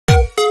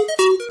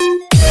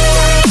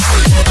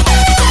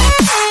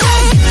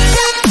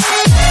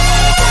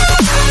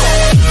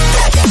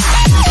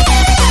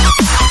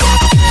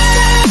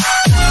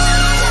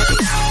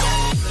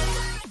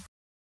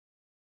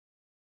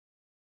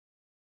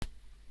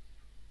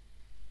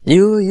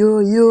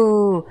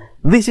Yo,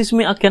 this is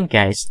me again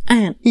guys,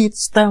 and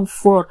it's time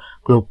for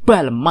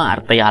Global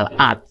Martial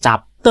Art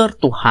chapter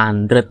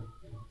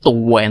 224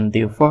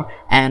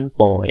 and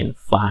point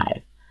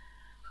 5.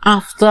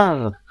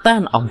 After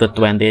 10 of the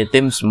 20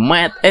 teams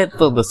made it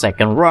to the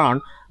second round,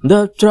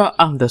 the draw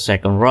of the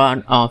second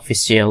round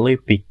officially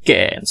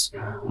begins.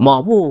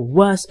 Manhua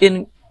was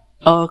in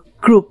a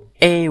Group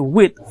A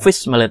with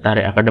Fish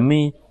Military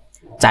Academy,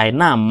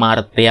 China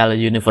Martial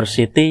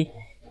University,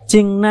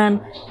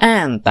 Jingnan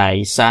and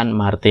Taishan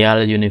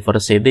Martial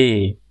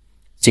University,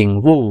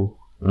 Jingwu,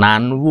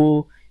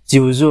 Nanwu,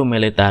 Jiuzhou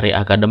Military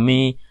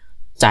Academy,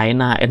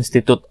 China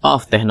Institute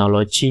of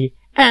Technology,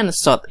 and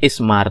Southeast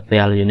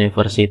Martial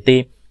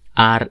University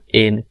are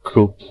in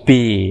Group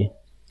B.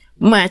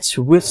 Match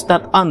will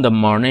start on the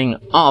morning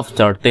of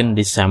 13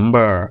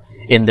 December.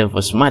 In the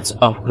first match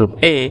of Group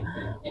A,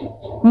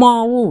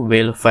 Manhua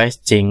will face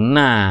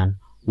Jingnan,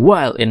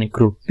 while in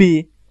Group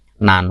B,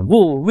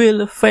 Nanwu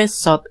will face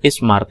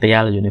Southeast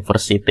Martial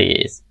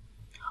Universities.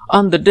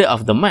 On the day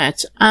of the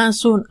match,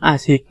 as soon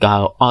as he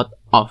got out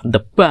of the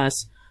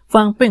bus,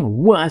 Fang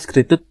Ping was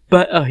greeted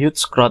by a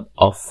huge crowd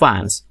of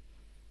fans.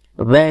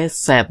 They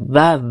said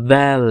that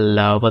they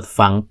loved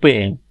Fang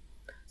Ping.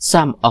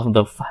 Some of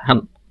the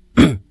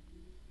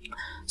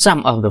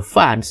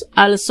fans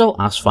also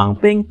asked Fang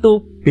Ping to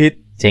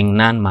beat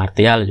Jingnan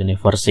Martial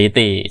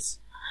Universities.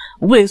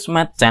 This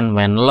match Chen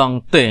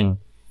Wenlong thing.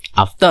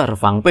 After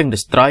Fang Ping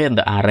destroyed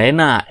the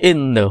arena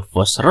in the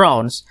first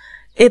rounds,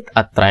 it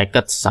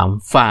attracted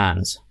some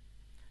fans.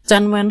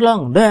 Chen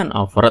Wenlong then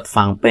offered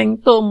Fang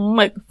Ping to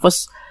make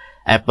first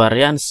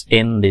appearance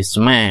in this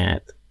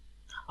match.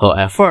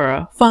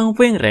 However, Fang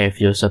Ping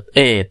refused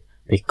it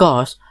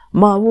because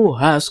Manhua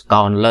has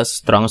countless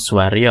strong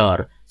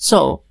warriors,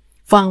 so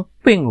Fang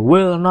Ping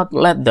will not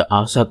let the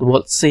outside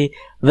world see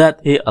that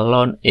he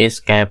alone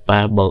is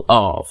capable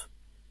of.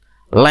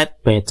 Led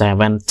by Chen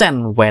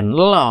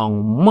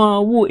Wenlong,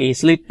 Manhua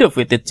easily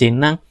defeated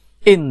Jingnan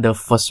in the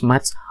first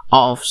match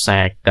of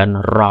second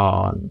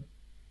round.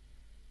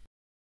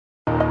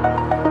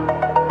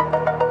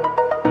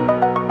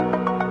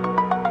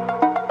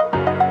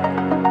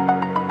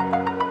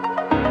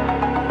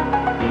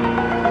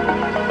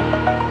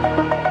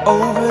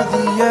 Over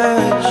the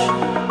edge,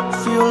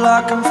 feel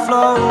like I'm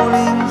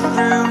floating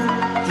through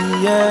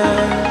the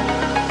air.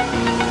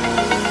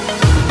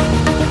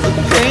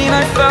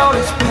 I felt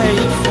is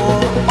paid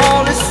for,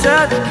 all is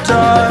said and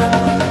done.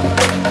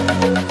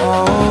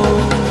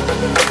 Oh,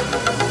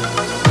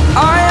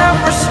 I am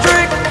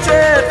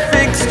restricted,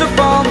 fixed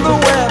upon the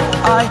web.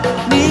 I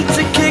need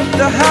to kick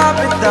the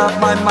habit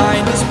that my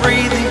mind is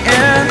breathing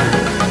in.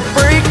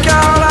 Break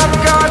out, I've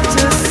got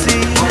to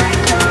see.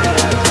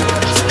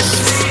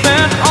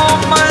 Spent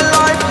all my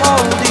life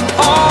holding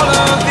all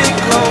of it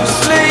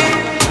closely.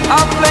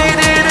 I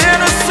played it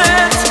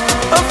innocent,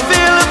 a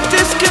feel of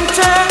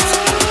discontent.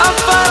 I'm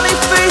finally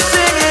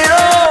facing it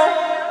all,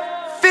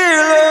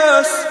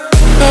 fearless.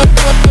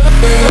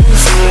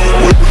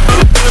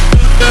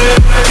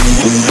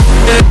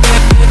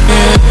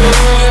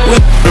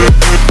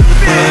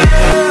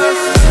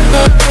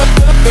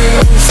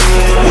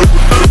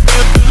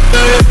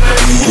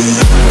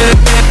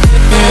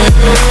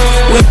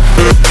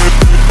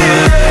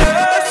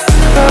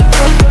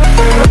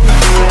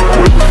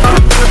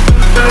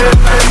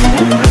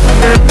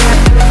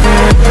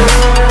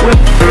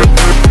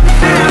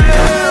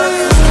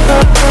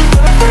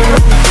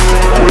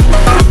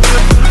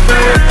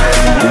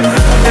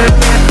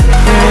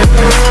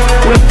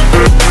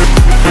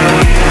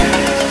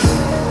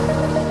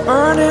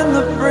 Burning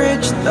the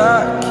bridge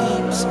that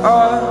keeps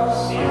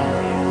us.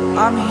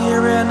 I'm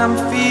here and I'm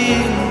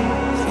feeling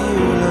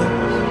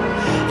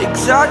fearless.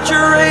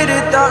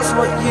 Exaggerated, that's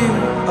what you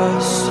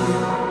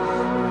assume.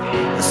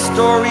 The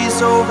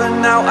story's over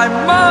now, I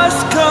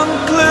must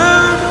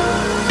conclude.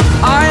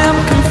 I am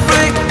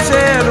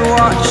conflicted,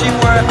 watching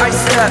where I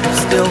step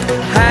still,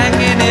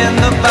 hanging in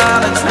the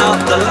balance. Not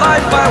the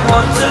life I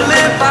want to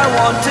live, I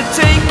want to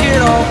take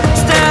it all.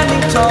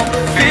 Standing tall,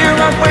 fear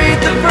I weighed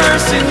the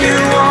person you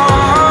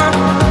are.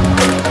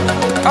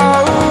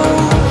 Oh,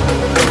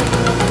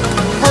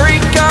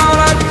 break out,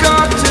 I've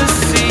got to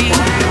see.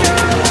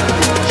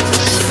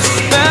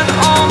 Spent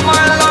all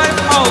my life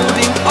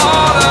holding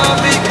all of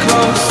it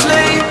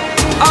closely.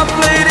 I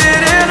played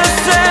it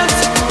innocent,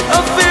 a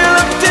feel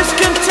of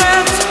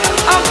discontent.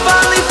 I'm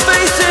finally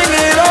facing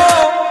it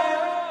all,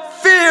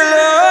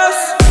 fearless.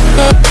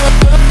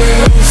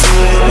 Fearless.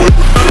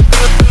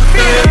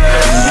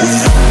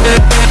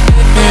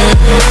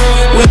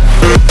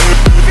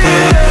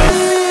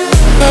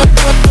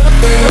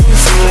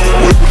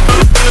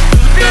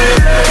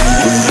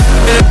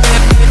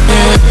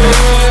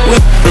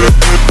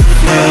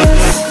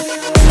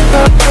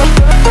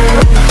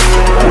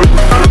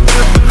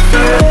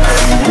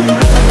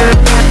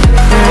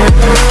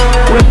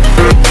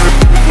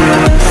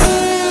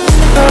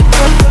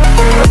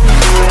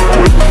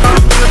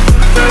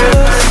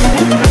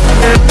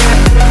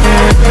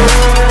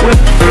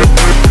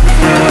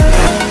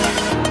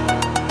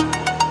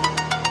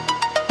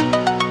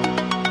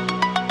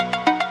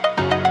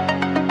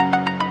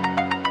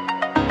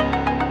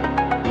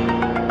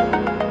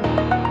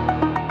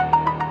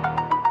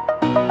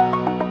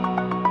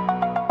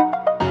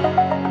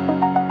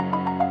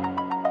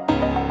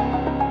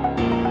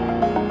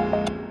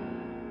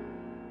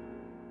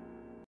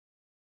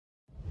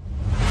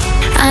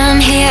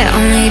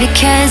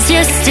 'cause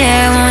your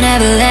stare won't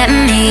ever let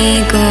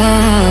me go.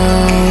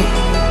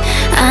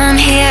 I'm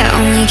here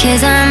only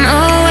 'cause I'm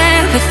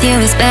aware with you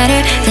is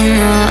better than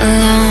all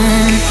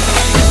alone.